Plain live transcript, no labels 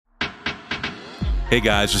Hey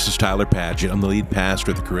guys, this is Tyler Padgitt. I'm the lead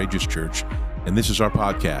pastor at the Courageous Church, and this is our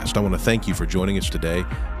podcast. I want to thank you for joining us today,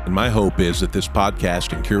 and my hope is that this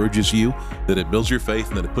podcast encourages you, that it builds your faith,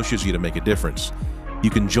 and that it pushes you to make a difference. You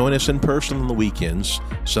can join us in person on the weekends,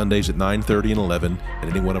 Sundays at 9:30 and 11 at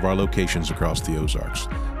any one of our locations across the Ozarks.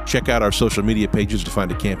 Check out our social media pages to find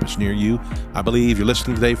a campus near you. I believe you're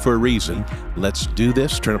listening today for a reason. Let's do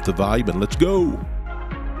this. Turn up the volume and let's go.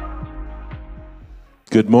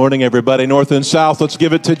 Good morning, everybody, north and south. Let's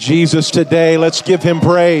give it to Jesus today. Let's give him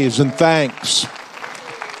praise and thanks.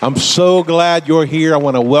 I'm so glad you're here. I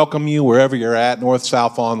want to welcome you wherever you're at, north,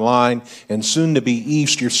 south, online, and soon to be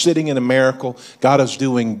east. You're sitting in a miracle. God is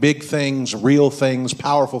doing big things, real things,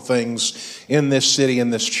 powerful things in this city, in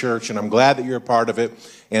this church, and I'm glad that you're a part of it.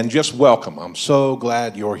 And just welcome. I'm so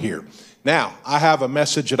glad you're here. Now, I have a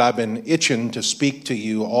message that I've been itching to speak to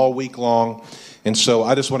you all week long, and so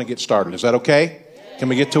I just want to get started. Is that okay? Can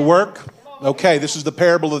we get to work? Okay, this is the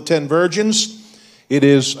parable of the 10 virgins. It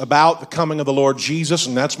is about the coming of the Lord Jesus,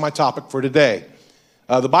 and that's my topic for today.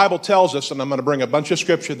 The Bible tells us, and I'm going to bring a bunch of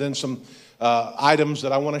scripture, then some items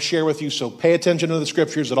that I want to share with you, so pay attention to the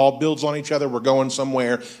scriptures. It all builds on each other. We're going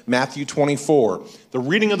somewhere. Matthew 24. The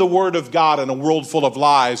reading of the Word of God in a world full of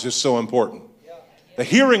lies is so important. The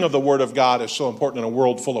hearing of the Word of God is so important in a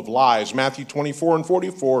world full of lies. Matthew 24 and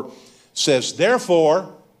 44 says,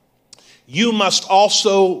 "Therefore, you must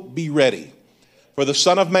also be ready. For the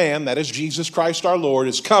Son of Man," that is Jesus Christ our Lord,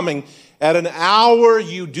 "is coming at an hour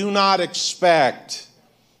you do not expect."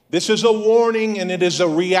 This is a warning, and it is a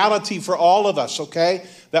reality for all of us, okay?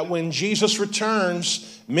 That when Jesus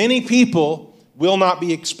returns, many people will not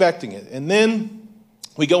be expecting it. And then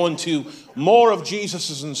we go into more of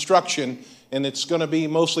Jesus' instruction, and it's going to be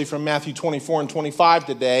mostly from Matthew 24 and 25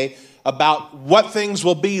 today, about what things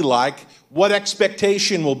will be like, what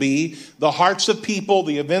expectation will be, the hearts of people,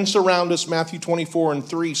 the events around us. Matthew 24 and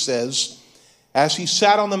 3 says, "As he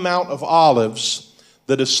sat on the Mount of Olives,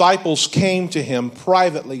 the disciples came to him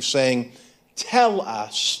privately, saying, 'Tell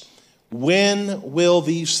us, when will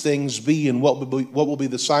these things be, and what will be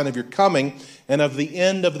the sign of your coming and of the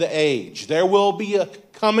end of the age?'" There will be a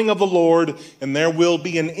coming of the Lord, and there will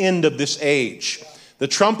be an end of this age. "The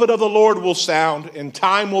trumpet of the Lord will sound, and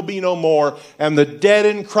time will be no more, and the dead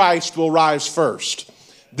in Christ will rise first."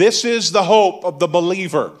 This is the hope of the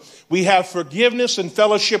believer. We have forgiveness and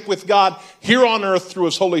fellowship with God here on earth through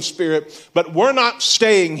his Holy Spirit, but we're not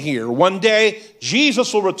staying here. One day,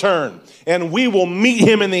 Jesus will return, and we will meet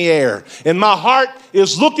him in the air. And my heart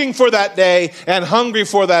is looking for that day and hungry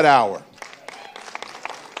for that hour.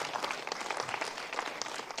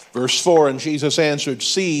 Verse 4, "And Jesus answered,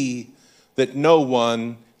 'See that no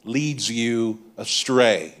one leads you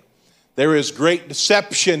astray.'" There is great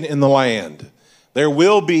deception in the land. There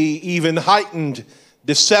will be even heightened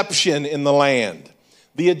deception in the land.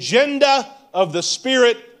 The agenda of the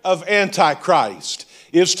spirit of Antichrist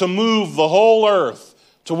is to move the whole earth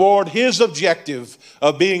toward his objective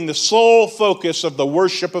of being the sole focus of the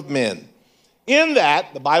worship of men. In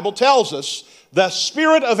that, the Bible tells us, the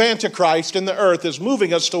spirit of Antichrist in the earth is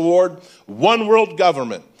moving us toward one world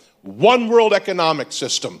government, one world economic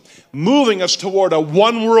system, moving us toward a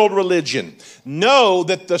one world religion. Know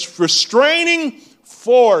that the restraining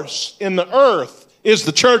force in the earth is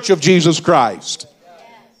the church of Jesus Christ.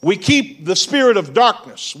 We keep the spirit of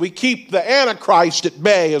darkness. We keep the Antichrist at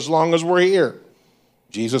bay as long as we're here.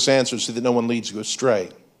 Jesus answers, "See that no one leads you astray.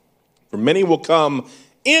 For many will come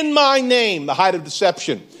in my name," the height of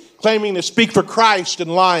deception, claiming to speak for Christ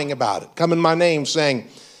and lying about it. "Come in my name, saying,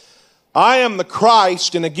 'I am the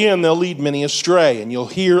Christ,' and again they'll lead many astray. And you'll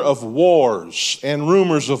hear of wars and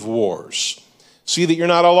rumors of wars. See that you're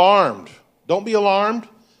not alarmed." Don't be alarmed.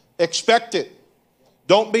 Expect it.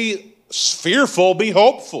 Don't be fearful. Be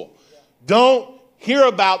hopeful. Don't hear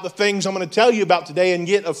about the things I'm going to tell you about today and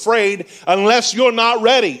get afraid unless you're not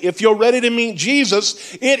ready. If you're ready to meet Jesus,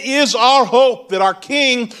 it is our hope that our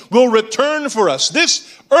King will return for us. This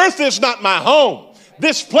earth is not my home.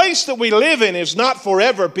 This place that we live in is not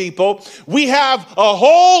forever, people. We have a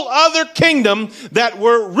whole other kingdom that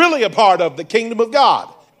we're really a part of, the kingdom of God.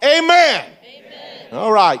 Amen. Amen.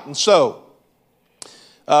 All right, and so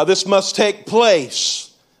this must take place,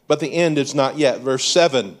 but the end is not yet. Verse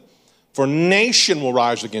 7, "For nation will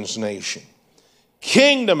rise against nation,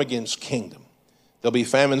 kingdom against kingdom. There'll be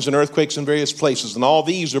famines and earthquakes in various places, and all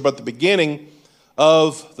these are but the beginning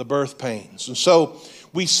of the birth pains." And so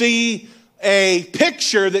we see a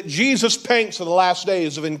picture that Jesus paints of the last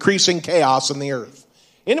days of increasing chaos in the earth.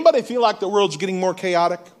 Anybody feel like the world's getting more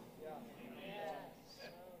chaotic?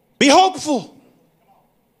 Be hopeful.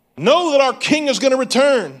 Know that our King is going to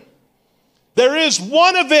return. There is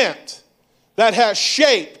one event that has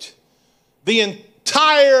shaped the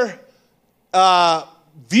entire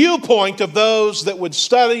viewpoint of those that would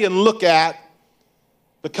study and look at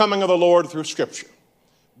the coming of the Lord through Scripture.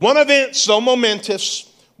 One event so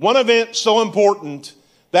momentous, one event so important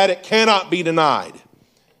that it cannot be denied.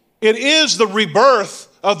 It is the rebirth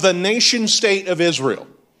of the nation state of Israel.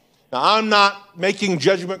 Now, I'm not making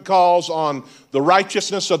judgment calls on the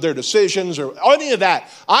righteousness of their decisions or any of that.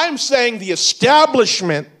 I'm saying the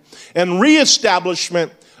establishment and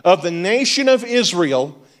reestablishment of the nation of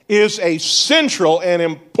Israel is a central and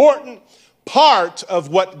important part of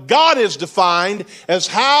what God has defined as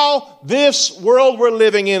how this world we're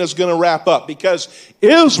living in is going to wrap up. Because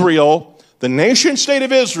Israel, the nation state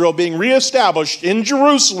of Israel being reestablished in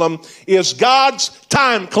Jerusalem, is God's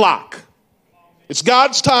time clock. It's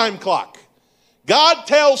God's time clock. God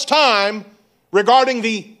tells time regarding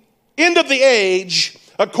the end of the age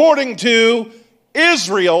according to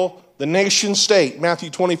Israel, the nation state. Matthew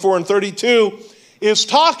 24 and 32 is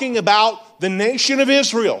talking about the nation of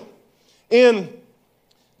Israel. In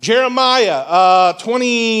Jeremiah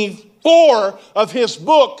 24 of his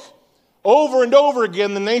book, over and over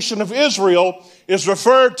again, the nation of Israel is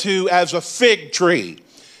referred to as a fig tree.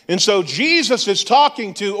 And so Jesus is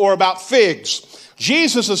talking to, or about figs.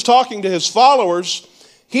 Jesus is talking to his followers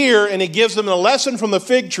here, and he gives them a lesson from the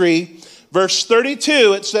fig tree. Verse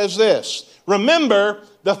 32, it says this: remember,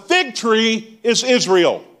 the fig tree is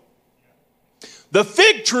Israel. The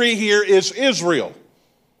fig tree here is Israel.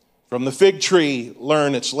 From the fig tree,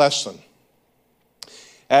 learn its lesson.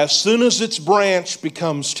 As soon as its branch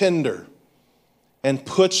becomes tender and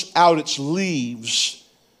puts out its leaves,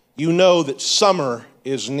 you know that summer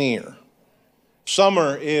is near.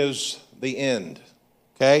 Summer is the end.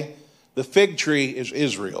 Okay? The fig tree is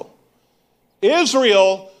Israel.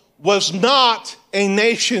 Israel was not a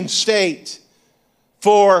nation state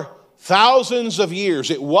for thousands of years.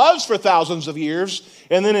 It was for thousands of years,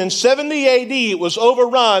 and then in 70 AD it was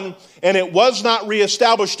overrun, and it was not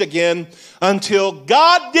reestablished again until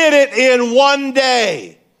God did it in one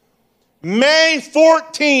day. May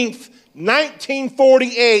 14th,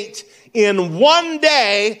 1948, in one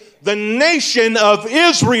day, the nation of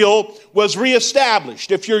Israel was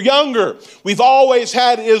reestablished. If you're younger, we've always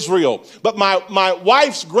had Israel. But my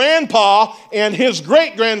wife's grandpa and his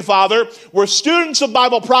great-grandfather were students of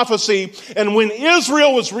Bible prophecy. And when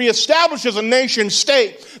Israel was reestablished as a nation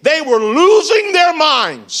state, they were losing their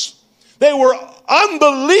minds. They were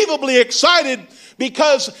unbelievably excited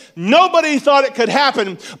because nobody thought it could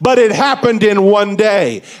happen, but it happened in one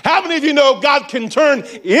day. How many of you know God can turn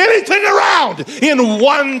anything around in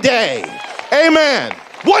one day? Amen.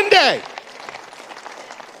 One day.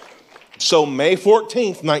 So May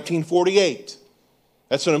 14th, 1948.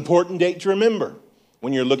 That's an important date to remember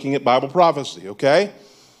when you're looking at Bible prophecy, okay?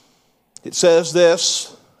 It says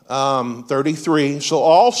this, 33. So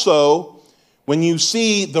also, when you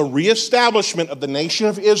see the reestablishment of the nation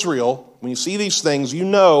of Israel, when you see these things, you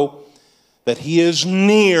know that he is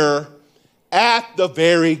near at the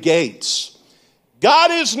very gates.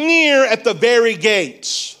 God is near at the very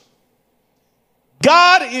gates.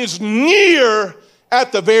 God is near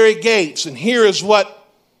at the very gates. And here is what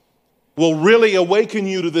will really awaken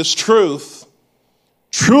you to this truth.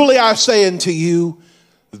 Truly I say unto you,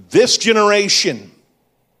 this generation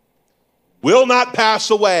will not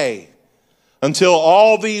pass away until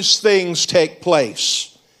all these things take place.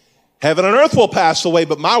 Heaven and earth will pass away,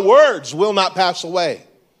 but my words will not pass away.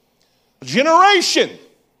 A generation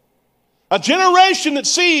that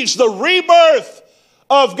sees the rebirth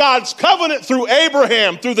of God's covenant through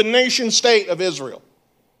Abraham, through the nation state of Israel.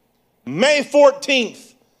 May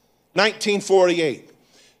 14th, 1948.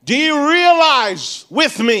 Do you realize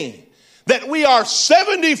with me that we are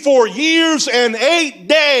 74 years and 8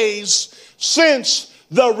 days since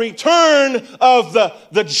the return of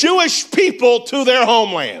the Jewish people to their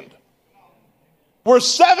homeland? We're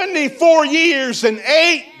 74 years and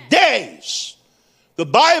 8 days. The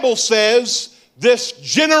Bible says this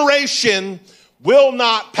generation will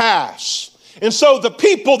not pass. And so the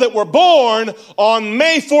people that were born on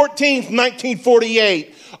May 14th,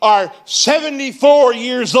 1948 are 74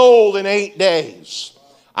 years old in 8 days.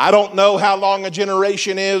 I don't know how long a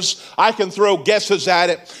generation is. I can throw guesses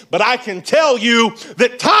at it, but I can tell you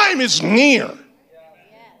that time is near.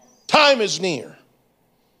 Time is near.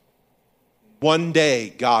 One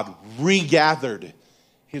day, God regathered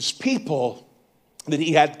his people that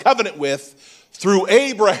he had covenant with through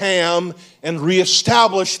Abraham and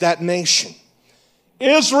reestablished that nation.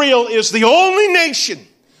 Israel is the only nation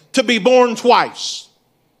to be born twice.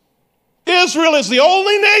 Israel is the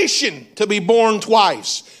only nation to be born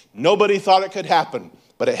twice. Nobody thought it could happen,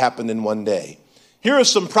 but it happened in one day. Here is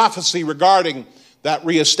some prophecy regarding that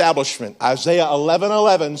reestablishment. Isaiah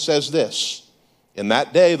 11:11 says this: in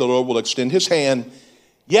that day the Lord will extend his hand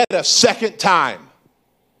yet a second time.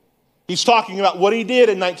 He's talking about what he did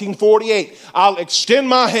in 1948. I'll extend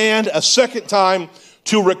my hand a second time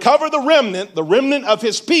to recover the remnant of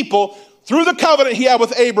his people through the covenant he had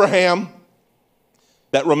with Abraham,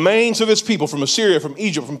 that remains of his people from Assyria, from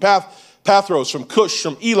Egypt, from Pathros, from Cush,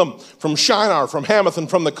 from Elam, from Shinar, from Hamath, and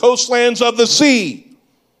from the coastlands of the sea.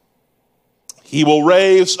 He will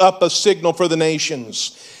raise up a signal for the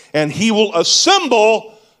nations, and he will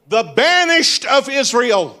assemble the banished of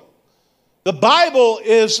Israel. The Bible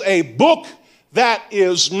is a book that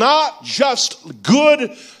is not just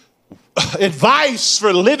good advice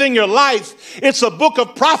for living your life. It's a book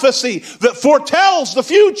of prophecy that foretells the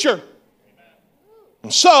future.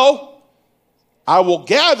 And so, I will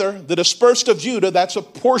gather the dispersed of Judah. That's a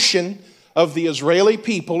portion of the Israeli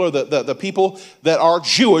people, or the people that are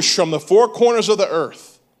Jewish, from the four corners of the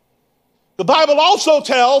earth. The Bible also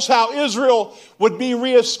tells how Israel would be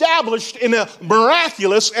reestablished in a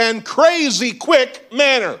miraculous and crazy quick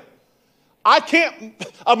manner.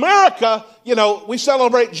 America, we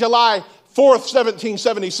celebrate July 4th,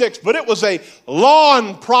 1776, but it was a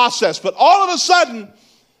long process. But all of a sudden,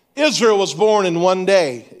 Israel was born in one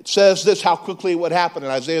day. It says this, how quickly it would happen in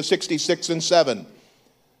Isaiah 66:7.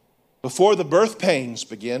 Before the birth pains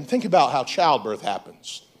begin, think about how childbirth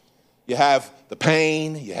happens. You have the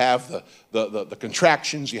pain, you have the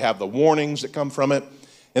contractions, you have the warnings that come from it.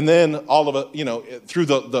 And then all of it, through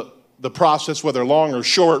the process, whether long or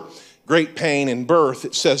short, great pain in birth,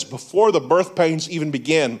 it says before the birth pains even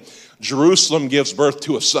begin, Jerusalem gives birth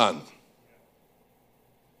to a son.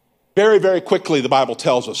 Very, very quickly, the Bible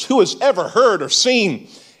tells us, who has ever heard or seen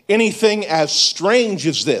anything as strange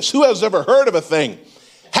as this? Who has ever heard of a thing?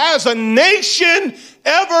 Has a nation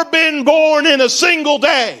ever been born in a single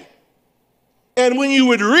day? And when you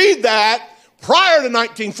would read that prior to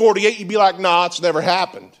 1948, you'd be like, nah, it's never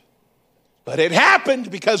happened. But it happened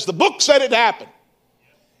because the book said it happened.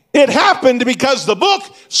 It happened because the book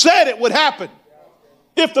said it would happen.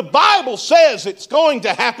 If the Bible says it's going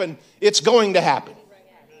to happen, it's going to happen.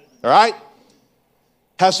 All right?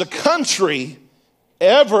 Has a country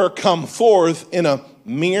ever come forth in a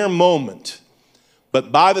mere moment?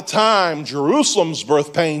 But by the time Jerusalem's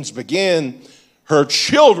birth pains begin, her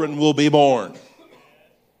children will be born.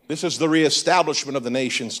 This is the reestablishment of the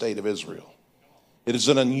nation state of Israel. It is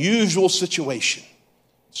an unusual situation.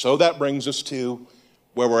 So that brings us to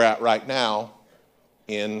where we're at right now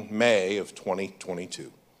in May of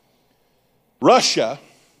 2022. Russia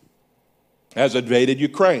has invaded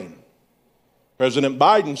Ukraine. President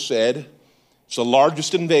Biden said it's the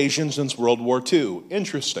largest invasion since World War II.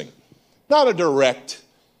 Interesting. Not a direct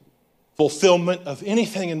fulfillment of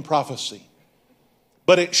anything in prophecy,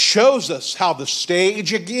 but it shows us how the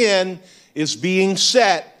stage again is being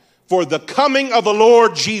set for the coming of the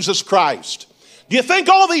Lord Jesus Christ. Do you think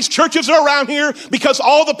all these churches are around here because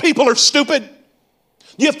all the people are stupid?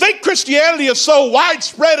 Do you think Christianity is so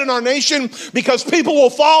widespread in our nation because people will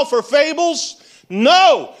fall for fables?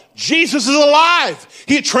 No. Jesus is alive.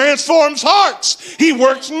 He transforms hearts. He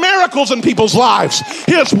works miracles in people's lives.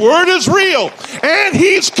 His word is real, and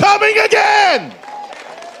he's coming again.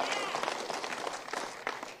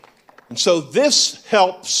 And so this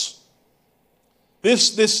helps.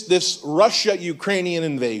 This Russia-Ukrainian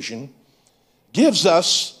invasion gives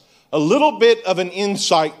us a little bit of an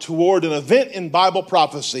insight toward an event in Bible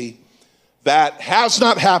prophecy that has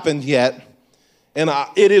not happened yet. And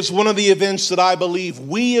it is one of the events that I believe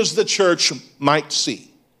we as the church might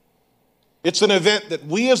see. It's an event that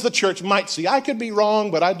we as the church might see. I could be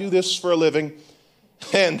wrong, but I do this for a living.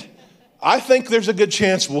 And I think there's a good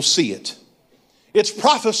chance we'll see it. It's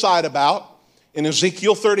prophesied about in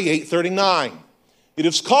Ezekiel 38:39. It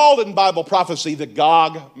is called in Bible prophecy the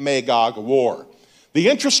Gog-Magog War. The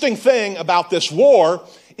interesting thing about this war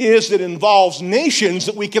is it involves nations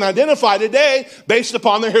that we can identify today based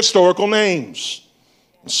upon their historical names.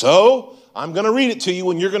 So I'm going to read it to you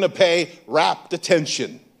and you're going to pay rapt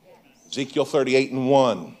attention. Ezekiel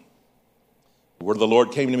 38:1. The word of the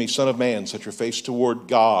Lord came to me, Son of man, set your face toward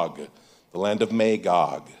Gog, the land of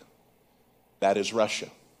Magog. That is Russia.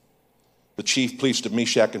 The chief priest of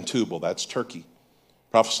Meshach and Tubal, that's Turkey.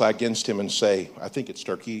 Prophesy against him and say, I think it's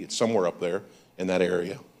Turkey, it's somewhere up there in that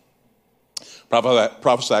area.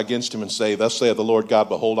 Prophesy against him and say, Thus saith the Lord God,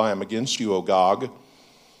 behold, I am against you, O Gog,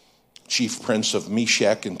 chief prince of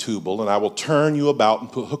Meshach and Tubal, and I will turn you about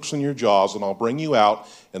and put hooks in your jaws, and I'll bring you out,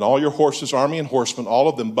 and all your horses, army, and horsemen, all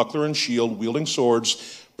of them buckler and shield, wielding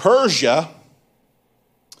swords. Persia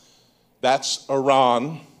that's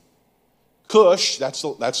Iran. Cush,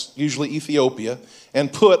 that's usually Ethiopia.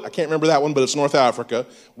 And Put, I can't remember that one, but it's North Africa.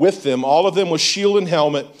 With them, all of them with shield and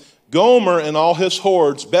helmet. Gomer and all his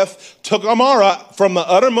hordes. Beth Togarmah from the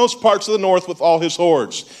uttermost parts of the north with all his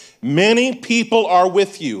hordes. Many people are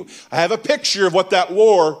with you. I have a picture of what that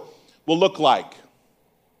war will look like.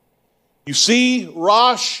 You see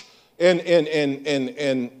Rosh and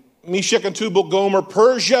Meshech and Tubal, Gomer,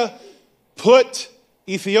 Persia, Put,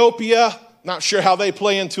 Ethiopia. Not sure how they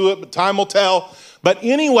play into it, but time will tell. But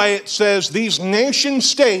anyway, it says these nation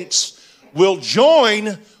states will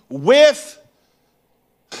join with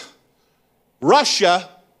Russia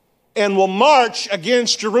and will march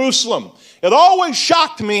against Jerusalem. It always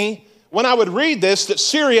shocked me when I would read this that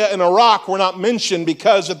Syria and Iraq were not mentioned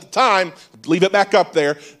because at the time, leave it back up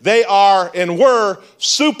there, they are and were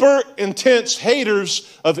super intense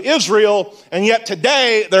haters of Israel, and yet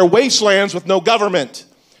today they're wastelands with no government,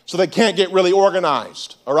 so they can't get really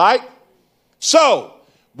organized, all right? So,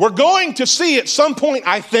 we're going to see at some point,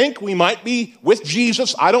 I think, we might be with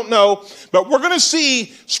Jesus, I don't know, but we're going to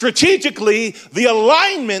see strategically the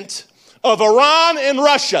alignment of Iran and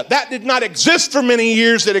Russia. That did not exist for many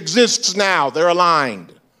years. It exists now. They're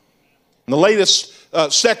aligned. In the latest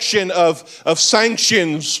section of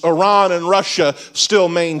sanctions, Iran and Russia still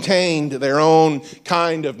maintained their own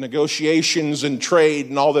kind of negotiations and trade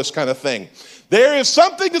and all this kind of thing. There is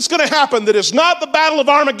something that's going to happen that is not the Battle of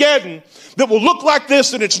Armageddon that will look like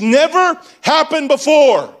this, and it's never happened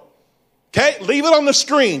before. Okay, leave it on the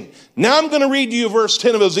screen. Now I'm going to read to you verse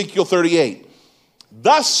 10 of Ezekiel 38.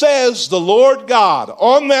 Thus says the Lord God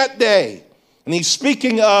on that day, and he's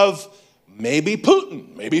speaking of maybe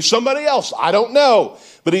Putin, maybe somebody else, I don't know.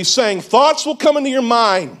 But he's saying thoughts will come into your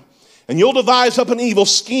mind, and you'll devise up an evil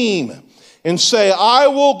scheme and say, I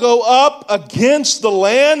will go up against the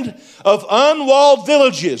land of unwalled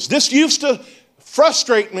villages. This used to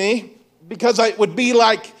frustrate me because it would be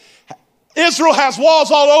like Israel has walls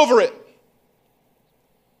all over it.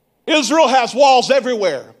 Israel has walls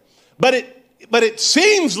everywhere. But it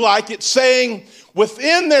seems like it's saying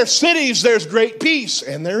within their cities there's great peace.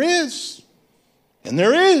 And there is. And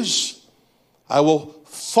there is. I will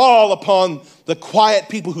fall upon the quiet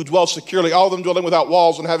people who dwell securely, all of them dwelling without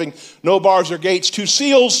walls and having no bars or gates, to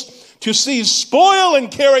seize spoil and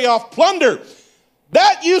carry off plunder.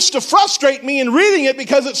 That used to frustrate me in reading it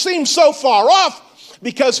because it seemed so far off,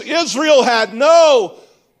 because Israel had no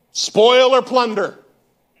spoil or plunder.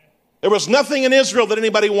 There was nothing in Israel that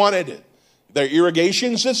anybody wanted. Their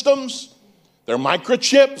irrigation systems, their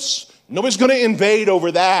microchips, nobody's going to invade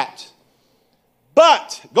over that.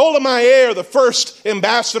 But Golda Meir, the first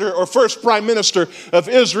ambassador or first prime minister of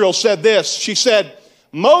Israel, said this. She said,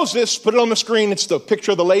 Moses, put it on the screen, it's the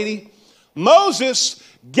picture of the lady. Moses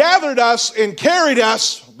gathered us and carried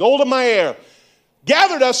us, Golda Meir,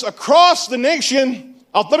 gathered us across the nation.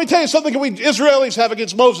 Let me tell you something we Israelis have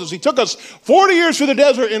against Moses. He took us 40 years through the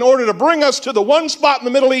desert in order to bring us to the one spot in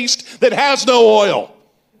the Middle East that has no oil.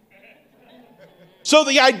 So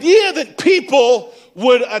the idea that people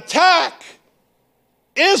would attack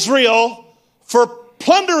Israel for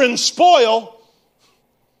plunder and spoil,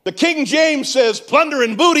 the King James says plunder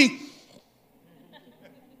and booty,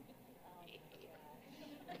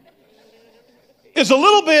 is a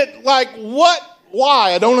little bit like what?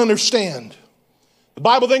 Why? I don't understand. The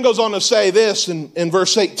Bible then goes on to say this in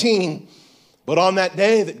verse 18, but on that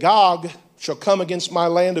day that Gog shall come against my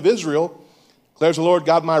land of Israel, declares the Lord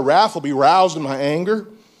God, my wrath will be roused in my anger.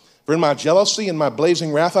 For in my jealousy and my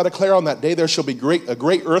blazing wrath I declare on that day there shall be a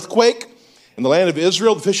great earthquake in the land of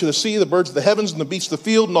Israel, the fish of the sea, the birds of the heavens, and the beasts of the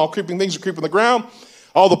field, and all creeping things that creep on the ground.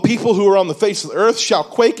 All the people who are on the face of the earth shall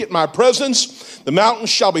quake at my presence. The mountains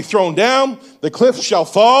shall be thrown down. The cliffs shall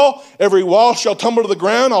fall. Every wall shall tumble to the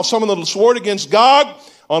ground. I'll summon the sword against Gog.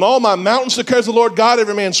 On all my mountains declares the Lord God,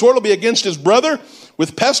 every man's sword will be against his brother.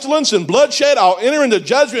 With pestilence and bloodshed, I'll enter into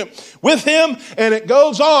judgment with him. And it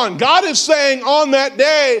goes on. God is saying on that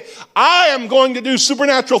day, I am going to do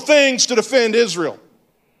supernatural things to defend Israel.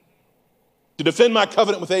 To defend my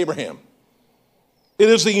covenant with Abraham. It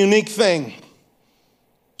is a unique thing.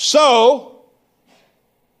 So,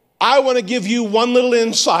 I want to give you one little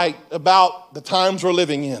insight about the times we're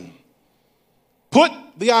living in. Put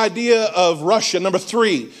the idea of Russia, number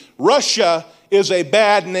 3. Russia is a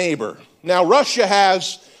bad neighbor. Now, Russia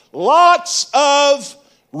has lots of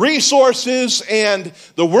resources, and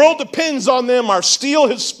the world depends on them. Our steel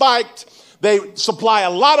has spiked. They supply a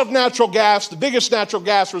lot of natural gas, the biggest natural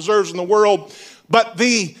gas reserves in the world. But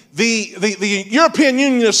the European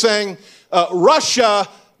Union is saying, Russia,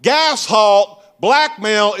 gas halt,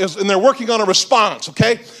 blackmail is, and they're working on a response,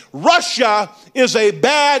 okay? Russia is a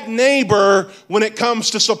bad neighbor when it comes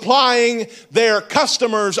to supplying their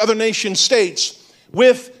customers, other nation states,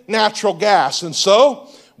 with natural gas. And so,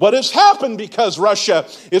 what has happened because Russia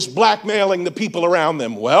is blackmailing the people around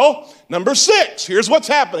them? Well, number 6, here's what's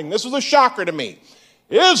happening. This was a shocker to me.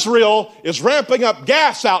 Israel is ramping up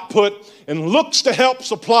gas output and looks to help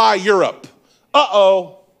supply Europe.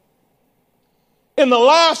 Uh-oh. In the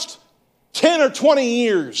last 10 or 20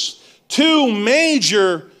 years, 2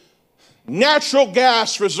 major natural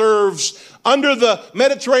gas reserves under the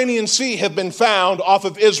Mediterranean Sea have been found off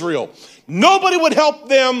of Israel. Nobody would help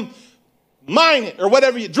them mine it or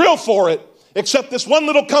whatever you drill for it, except this one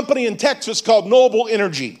little company in Texas called Noble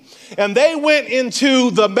Energy. And they went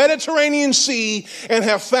into the Mediterranean Sea and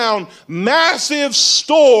have found massive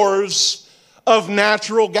stores of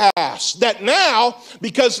natural gas. That now,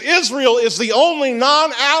 because Israel is the only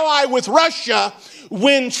non-ally with Russia,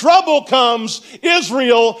 when trouble comes,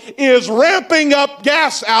 Israel is ramping up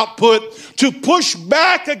gas output to push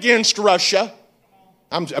back against Russia.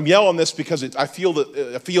 I'm yelling this because I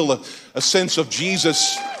feel a sense of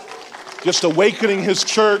Jesus just awakening his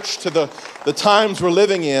church to the times we're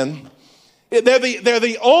living in. They're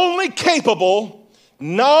the only capable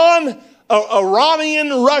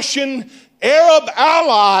non-Iranian, Russian, Arab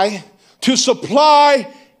ally to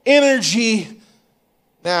supply energy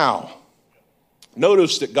now.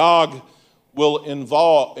 Notice that Gog will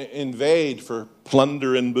invade for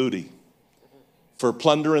plunder and booty, for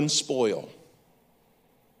plunder and spoil.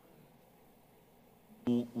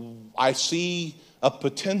 I see a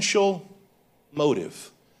potential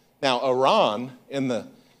motive. Now, Iran and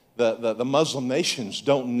the Muslim nations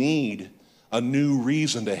don't need a new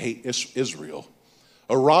reason to hate Israel.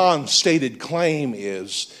 Iran's stated claim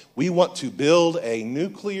is, we want to build a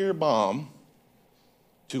nuclear bomb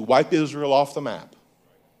to wipe Israel off the map.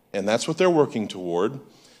 And that's what they're working toward.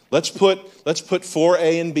 Let's put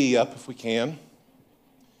 4A and B up if we can.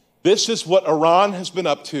 This is what Iran has been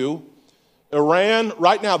up to. Iran,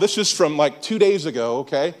 right now, this is from like 2 days ago,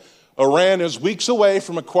 okay? Iran is weeks away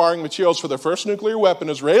from acquiring materials for their first nuclear weapon.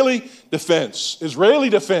 Israeli defense.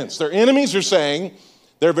 Their enemies are saying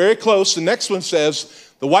they're very close. The next one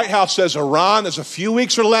says, the White House says Iran is a few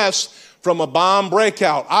weeks or less from a bomb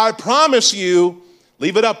breakout. I promise you,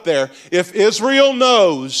 leave it up there, if Israel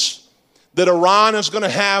knows that Iran is going to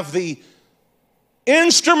have the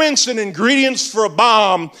instruments and ingredients for a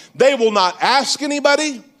bomb, they will not ask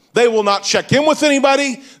anybody. They will not check in with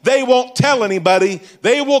anybody. They won't tell anybody.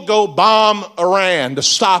 They will go bomb Iran to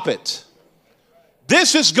stop it.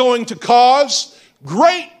 This is going to cause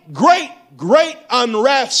great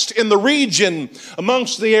unrest in the region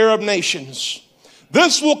amongst the Arab nations.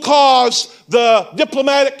 This will cause the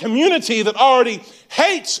diplomatic community that already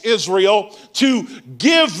hates Israel to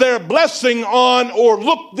give their blessing on or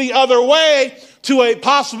look the other way to a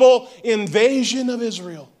possible invasion of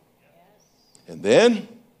Israel. And then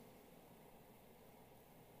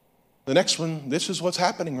the next one, this is what's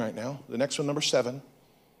happening right now. The next one, number 7.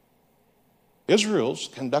 Israel's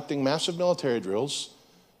conducting massive military drills,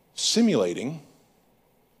 simulating.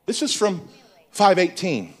 This is from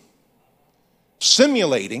 5:18.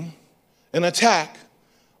 Simulating an attack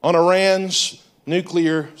on Iran's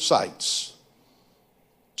nuclear sites.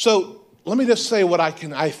 So let me just say what I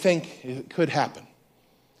think could happen.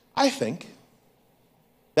 I think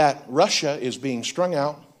that Russia is being strung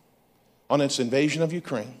out on its invasion of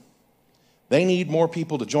Ukraine. They need more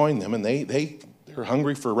people to join them, and they're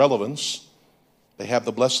hungry for relevance. They have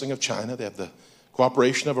the blessing of China. They have the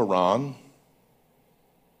cooperation of Iran.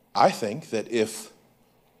 I think that if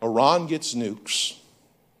Iran gets nukes,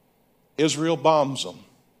 Israel bombs them,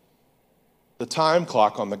 the time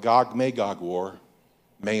clock on the Gog-Magog war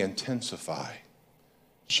may intensify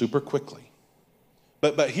super quickly.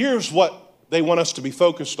 But here's what they want us to be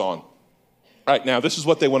focused on. Right now, this is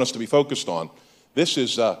what they want us to be focused on. This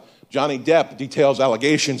is Johnny Depp details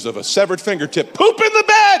allegations of a severed fingertip. Poop in the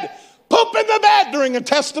bed during a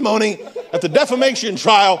testimony at the defamation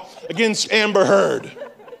trial against Amber Heard.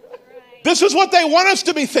 This is what they want us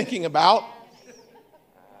to be thinking about.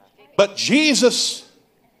 But Jesus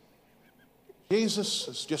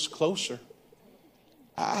is just closer.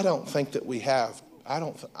 I don't think that we have.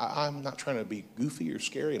 I'm not trying to be goofy or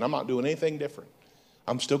scary, and I'm not doing anything different.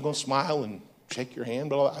 I'm still going to smile and shake your hand,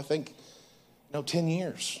 but I think, 10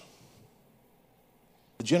 years.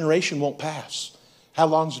 The generation won't pass. How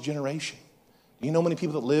long is a generation? Do you know how many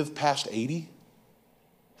people that live past 80?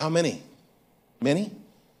 How many? Many?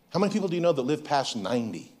 How many people do you know that live past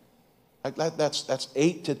 90? That's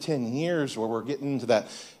 8 to 10 years where we're getting into that.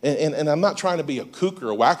 And I'm not trying to be a kook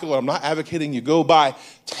or a wacko. I'm not advocating you go buy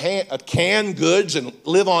canned goods and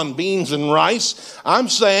live on beans and rice. I'm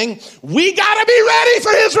saying we got to be ready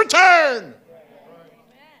for his return.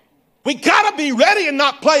 We got to be ready and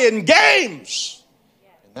not playing games.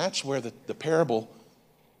 And that's where the parable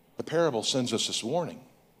sends us this warning.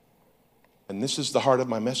 And this is the heart of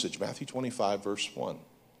my message. Matthew 25, verse 1. It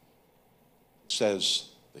says,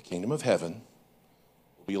 the kingdom of heaven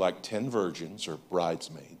will be like 10 virgins or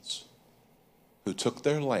bridesmaids who took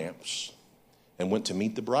their lamps and went to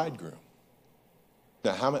meet the bridegroom.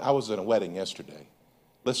 Now, I was at a wedding yesterday.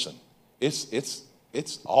 Listen, it's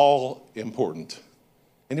all important.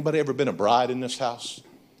 Anybody ever been a bride in this house?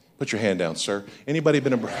 Put your hand down, sir. Anybody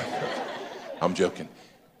been a bride? I'm joking.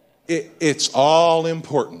 It's all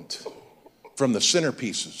important, from the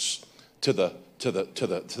centerpieces to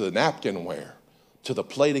the napkin wear, to the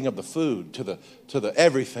plating of the food, to the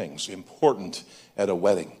everything's important at a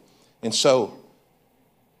wedding. And so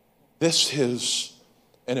this is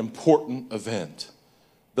an important event.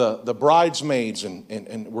 The bridesmaids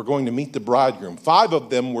and we're going to meet the bridegroom. 5 of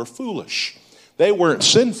them were foolish. They weren't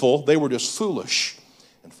sinful, they were just foolish.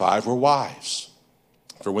 And 5 were wise.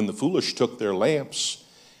 For when the foolish took their lamps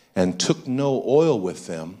and took no oil with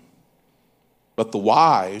them, but the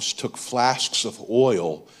wise took flasks of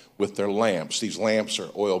oil with their lamps. These lamps are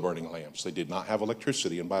oil-burning lamps. They did not have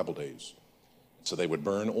electricity in Bible days. So they would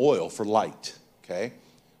burn oil for light, okay?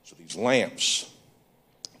 So these lamps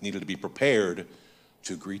needed to be prepared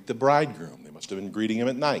to greet the bridegroom. They must have been greeting him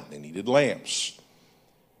at night. They needed lamps.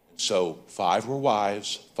 So 5 were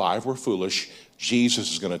wise, 5 were foolish.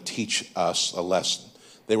 Jesus is going to teach us a lesson.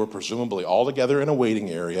 They were presumably all together in a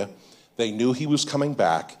waiting area. They knew he was coming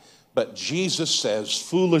back. But Jesus says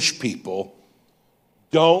foolish people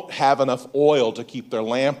don't have enough oil to keep their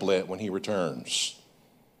lamp lit when he returns.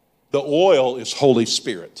 The oil is Holy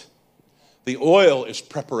Spirit. The oil is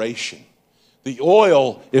preparation. The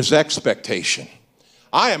oil is expectation.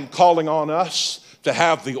 I am calling on us to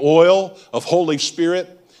have the oil of Holy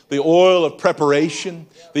Spirit, the oil of preparation,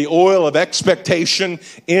 the oil of expectation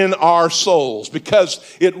in our souls,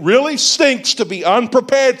 because it really stinks to be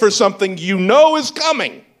unprepared for something you know is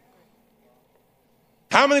coming.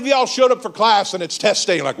 How many of y'all showed up for class and it's test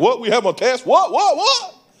day? Like, what? We have a test?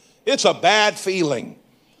 What? It's a bad feeling.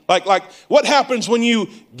 Like, what happens when you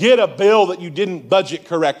get a bill that you didn't budget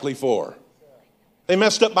correctly for? They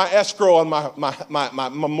messed up my escrow on my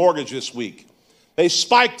mortgage this week. They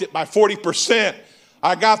spiked it by 40%.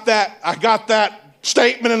 I got that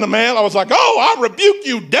statement in the mail. I was like, oh, I rebuke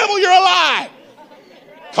you, devil, you're a lie.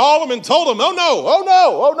 Called them and told them, oh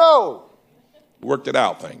no. Worked it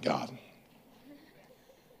out, thank God.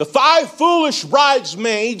 The 5 foolish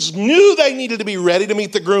bridesmaids knew they needed to be ready to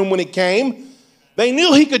meet the groom when he came. They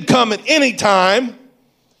knew he could come at any time.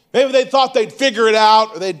 Maybe they thought they'd figure it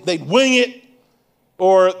out, or they'd wing it,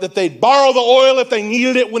 or that they'd borrow the oil if they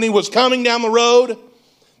needed it when he was coming down the road.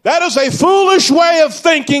 That is a foolish way of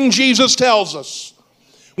thinking, Jesus tells us.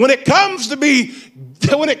 When it comes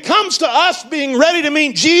to us being ready to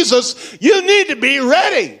meet Jesus, you need to be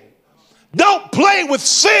ready. Don't play with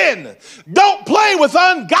sin. Don't play with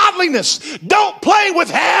ungodliness. Don't play with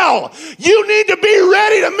hell. You need to be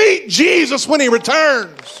ready to meet Jesus when he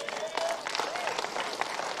returns.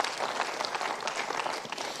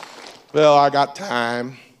 Well, I got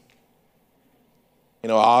time. You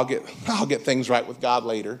know, I'll get things right with God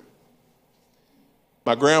later.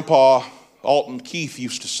 My grandpa, Alton Keefe,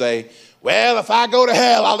 used to say, well, if I go to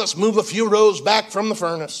hell, I'll just move a few rows back from the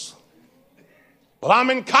furnace. Well,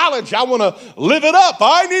 I'm in college. I want to live it up.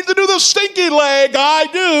 I need to do the stinky leg.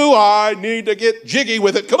 I need to get jiggy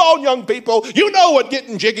with it. Come on, young people. You know what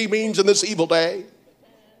getting jiggy means in this evil day.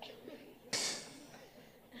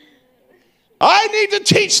 I need to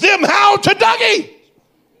teach them how to Dougie.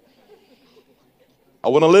 I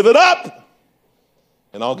want to live it up.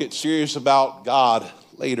 And I'll get serious about God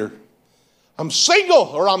later. I'm single,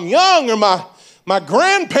 or I'm young, or my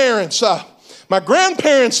grandparents,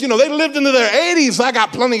 you know, they lived into their 80s. I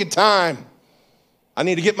got plenty of time. I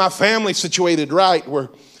need to get my family situated right. We're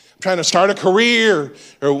trying to start a career,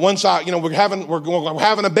 or once we're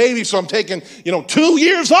having a baby, so I'm taking, 2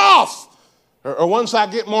 years off. Or once I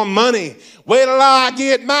get more money, wait till I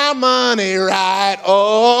get my money right.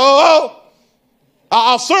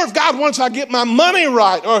 I'll serve God once I get my money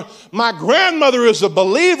right. Or my grandmother is a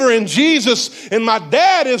believer in Jesus, and my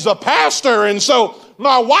dad is a pastor, and so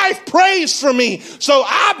my wife prays for me, so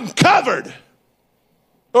I'm covered.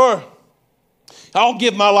 Or I'll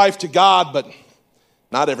give my life to God, but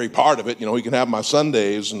Not every part of it. You know, he can have my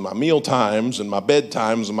Sundays and my meal times and my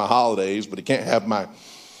bedtimes and my holidays, but he can't have my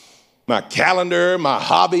calendar, my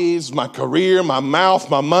hobbies, my career, my mouth,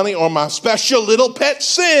 my money, or my special little pet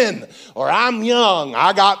sin. Or I'm young,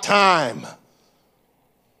 I got time.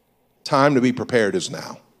 Time to be prepared is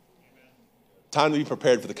now. Time to be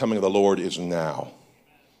prepared for the coming of the Lord is now.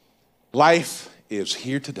 Life is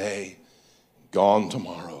here today, gone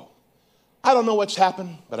tomorrow. I don't know what's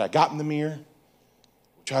happened, but I got in the mirror,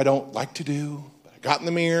 which I don't like to do, but I got in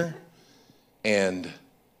the mirror, and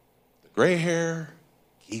the gray hair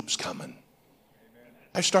keeps coming.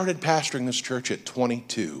 I started pastoring this church at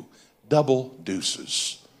 22, double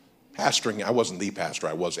deuces. Pastoring, I wasn't the pastor,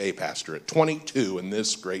 I was a pastor at 22 in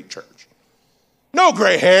this great church. No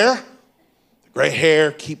gray hair. The gray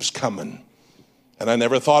hair keeps coming. And I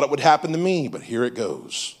never thought it would happen to me, but here it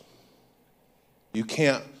goes. You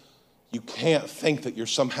can't think that you're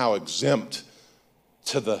somehow exempt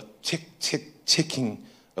to the ticking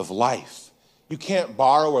of life. You can't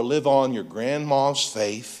borrow or live on your grandma's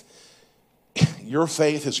faith. Your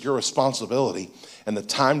faith is your responsibility, and the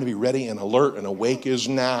time to be ready and alert and awake is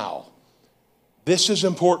now. This is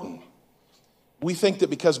important. We think that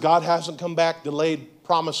because God hasn't come back, delayed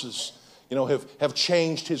promises, have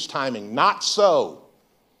changed his timing. Not so.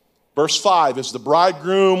 Verse 5, as the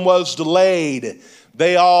bridegroom was delayed,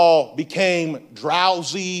 they all became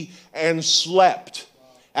drowsy and slept.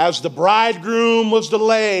 As the bridegroom was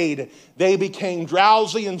delayed, they became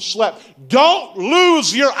drowsy and slept. Don't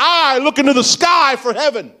lose your eye looking to the sky for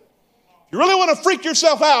heaven. If you really want to freak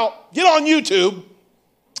yourself out, get on YouTube.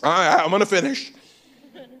 I'm going to finish.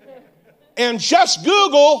 And just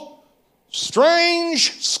Google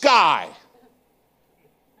strange sky.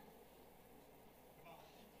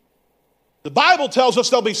 The Bible tells us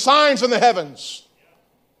there'll be signs in the heavens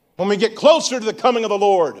when we get closer to the coming of the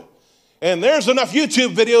Lord. And there's enough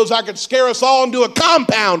YouTube videos I could scare us all into a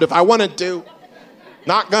compound if I wanted to.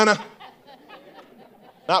 Not gonna.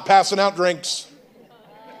 Not passing out drinks.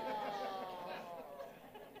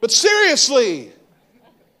 But seriously,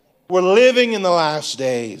 we're living in the last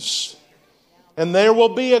days. And there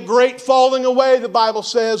will be a great falling away, the Bible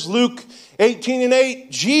says. Luke 18:8,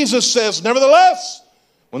 Jesus says, nevertheless,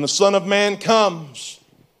 when the Son of Man comes,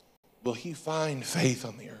 will he find faith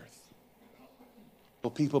on the earth? Will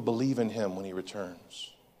people believe in him when he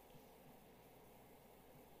returns?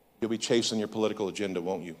 You'll be chasing your political agenda,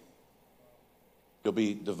 won't you? You'll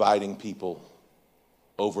be dividing people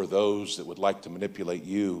over those that would like to manipulate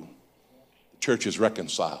you. The church is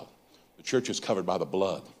reconciled. The church is covered by the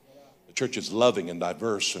blood. The church is loving and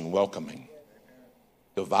diverse and welcoming.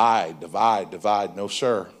 Divide. No,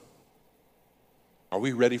 sir. Are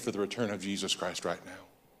we ready for the return of Jesus Christ right now?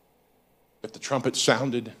 If the trumpet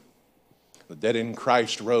sounded, the dead in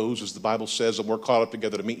Christ rose, as the Bible says, and we're caught up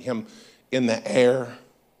together to meet him in the air.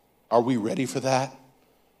 Are we ready for that?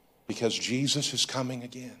 Because Jesus is coming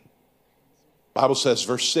again. The Bible says,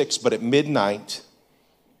 verse 6, but at midnight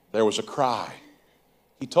there was a cry.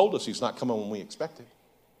 He told us he's not coming when we expect it.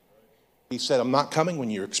 He said, I'm not coming when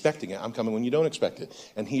you're expecting it. I'm coming when you don't expect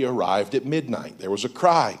it. And he arrived at midnight. There was a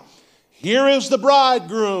cry. Here is the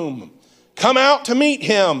bridegroom. Come out to meet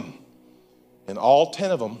him. And all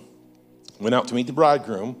 10 of them went out to meet the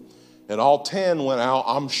bridegroom. And all 10 went out,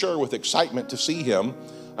 I'm sure, with excitement to see him.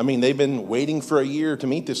 I mean, they've been waiting for a year to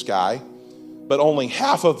meet this guy. But only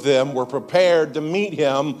half of them were prepared to meet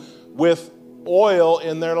him with oil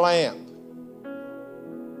in their lamp.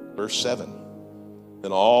 Verse 7.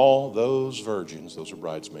 Then all those virgins, those are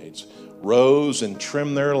bridesmaids, rose and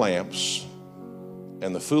trimmed their lamps.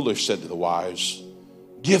 And the foolish said to the wise,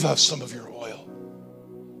 give us some of your oil,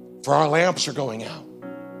 for our lamps are going out.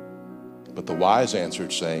 But the wise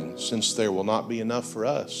answered, saying, since there will not be enough for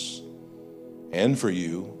us and for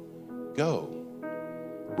you, go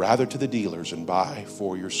rather to the dealers and buy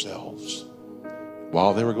for yourselves.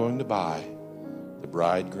 While they were going to buy, the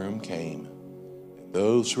bridegroom came, and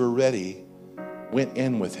those who were ready went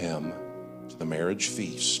in with him to the marriage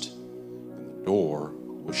feast, and the door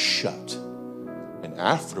was shut. And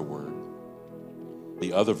afterward,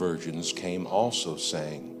 the other virgins came also,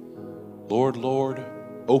 saying, Lord, Lord,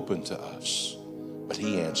 open to us. But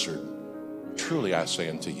he answered, truly I say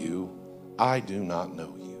unto you, I do not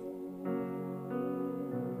know you.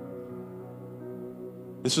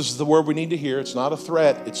 This is the word we need to hear. It's not a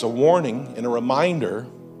threat. It's a warning and a reminder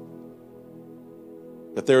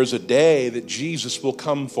that there is a day that Jesus will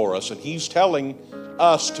come for us. And he's telling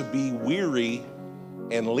us to be weary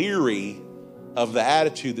and leery of the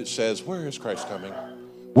attitude that says, where is Christ coming?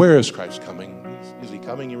 Where is Christ coming? Is he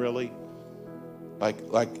coming really?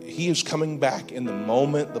 Like he is coming back in the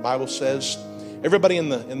moment, the Bible says. Everybody in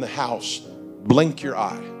the house, blink your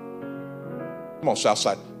eye. Come on,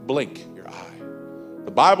 Southside, blink your eye.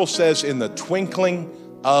 The Bible says in the twinkling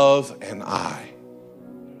of an eye,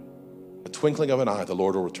 the twinkling of an eye, the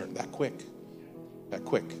Lord will return. That quick.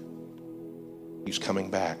 He's coming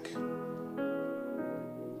back.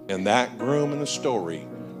 And that groom in the story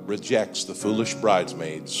rejects the foolish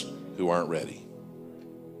bridesmaids who aren't ready.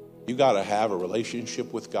 You got to have a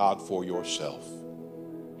relationship with God for yourself.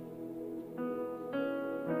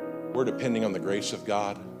 We're depending on the grace of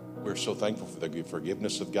God. We're so thankful for the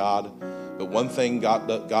forgiveness of God. But one thing God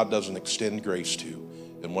doesn't extend grace to,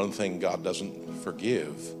 and one thing God doesn't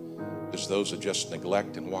forgive, is those that just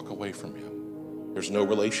neglect and walk away from Him. There's no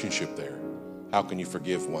relationship there. How can you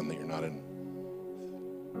forgive one that you're not in?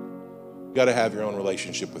 You got to have your own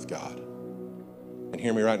relationship with God. And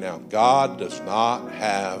hear me right now. God does not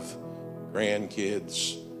have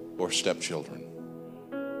grandkids or stepchildren.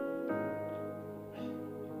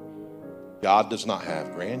 God does not have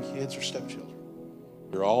grandkids or stepchildren.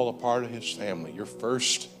 You're all a part of His family. Your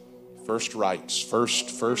first rights,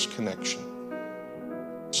 first connection.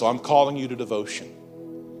 So I'm calling you to devotion.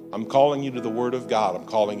 I'm calling you to the Word of God. I'm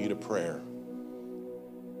calling you to prayer.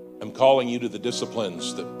 I'm calling you to the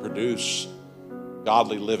disciplines that produce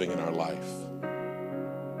godly living in our life.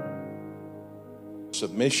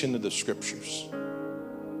 Submission to the Scriptures.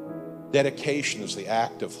 Dedication is the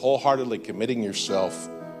act of wholeheartedly committing yourself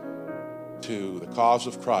to the cause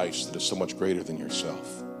of Christ that is so much greater than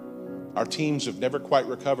yourself. Our teams have never quite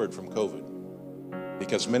recovered from COVID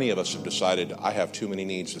because many of us have decided, I have too many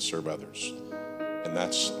needs to serve others. And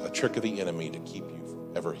that's a trick of the enemy to keep you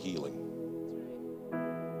from ever healing.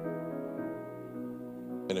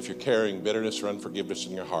 And if you're carrying bitterness or unforgiveness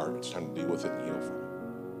in your heart, it's time to deal with it and heal from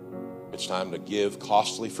it. It's time to give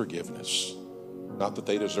costly forgiveness. Not that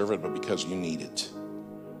they deserve it, but because you need it.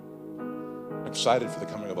 I'm excited for the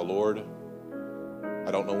coming of the Lord.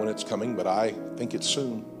 I don't know when it's coming, but I think it's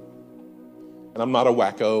soon. And I'm not a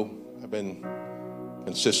wacko. I've been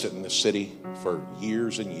consistent in this city for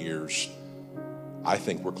years and years. I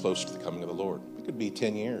think we're close to the coming of the Lord. It could be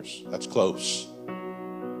 10 years. That's close.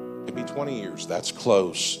 It could be 20 years. That's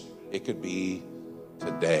close. It could be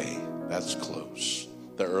today. That's close.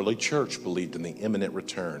 The early church believed in the imminent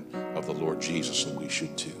return of the Lord Jesus, and we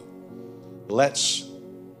should too. Let's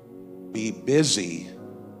be busy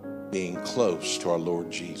being close to our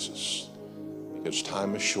Lord Jesus, because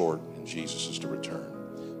time is short and Jesus is to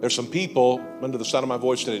return. There's some people under the sound of my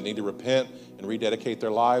voice today that need to repent and rededicate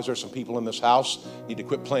their lives. There's some people in this house that need to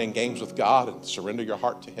quit playing games with God and surrender your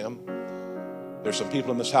heart to Him. There's some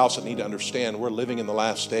people in this house that need to understand we're living in the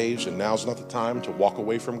last days, and now's not the time to walk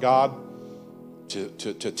away from God,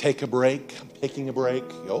 to take a break. I'm taking a break.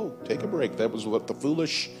 Oh, take a break. That's what the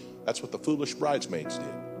foolish bridesmaids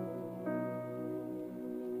did.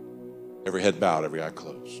 Every head bowed, every eye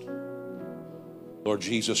closed. Lord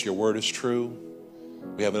Jesus, your word is true.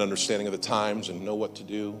 We have an understanding of the times and know what to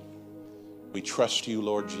do. We trust you,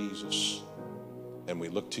 Lord Jesus, and we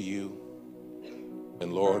look to you.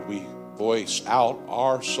 And Lord, we voice out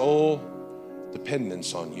our soul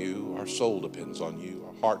dependence on you. Our soul depends on you.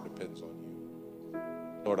 Our heart depends on you.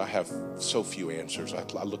 Lord, I have so few answers. I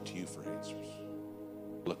look to you for answers.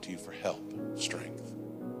 I look to you for help, strength.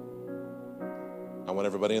 I want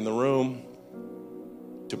everybody in the room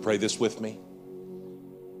to pray this with me.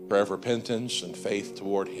 Prayer of repentance and faith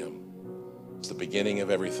toward Him. It's the beginning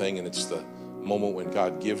of everything, and it's the moment when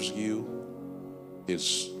God gives you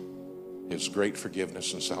His great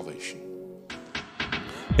forgiveness and salvation.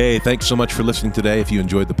 Hey, thanks so much for listening today. If you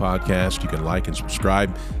enjoyed the podcast, you can like and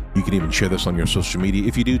subscribe. You can even share this on your social media.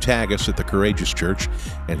 If you do, tag us at The Courageous Church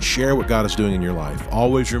and share what God is doing in your life.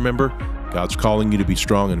 Always remember, God's calling you to be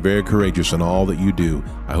strong and very courageous in all that you do.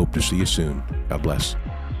 I hope to see you soon. God bless.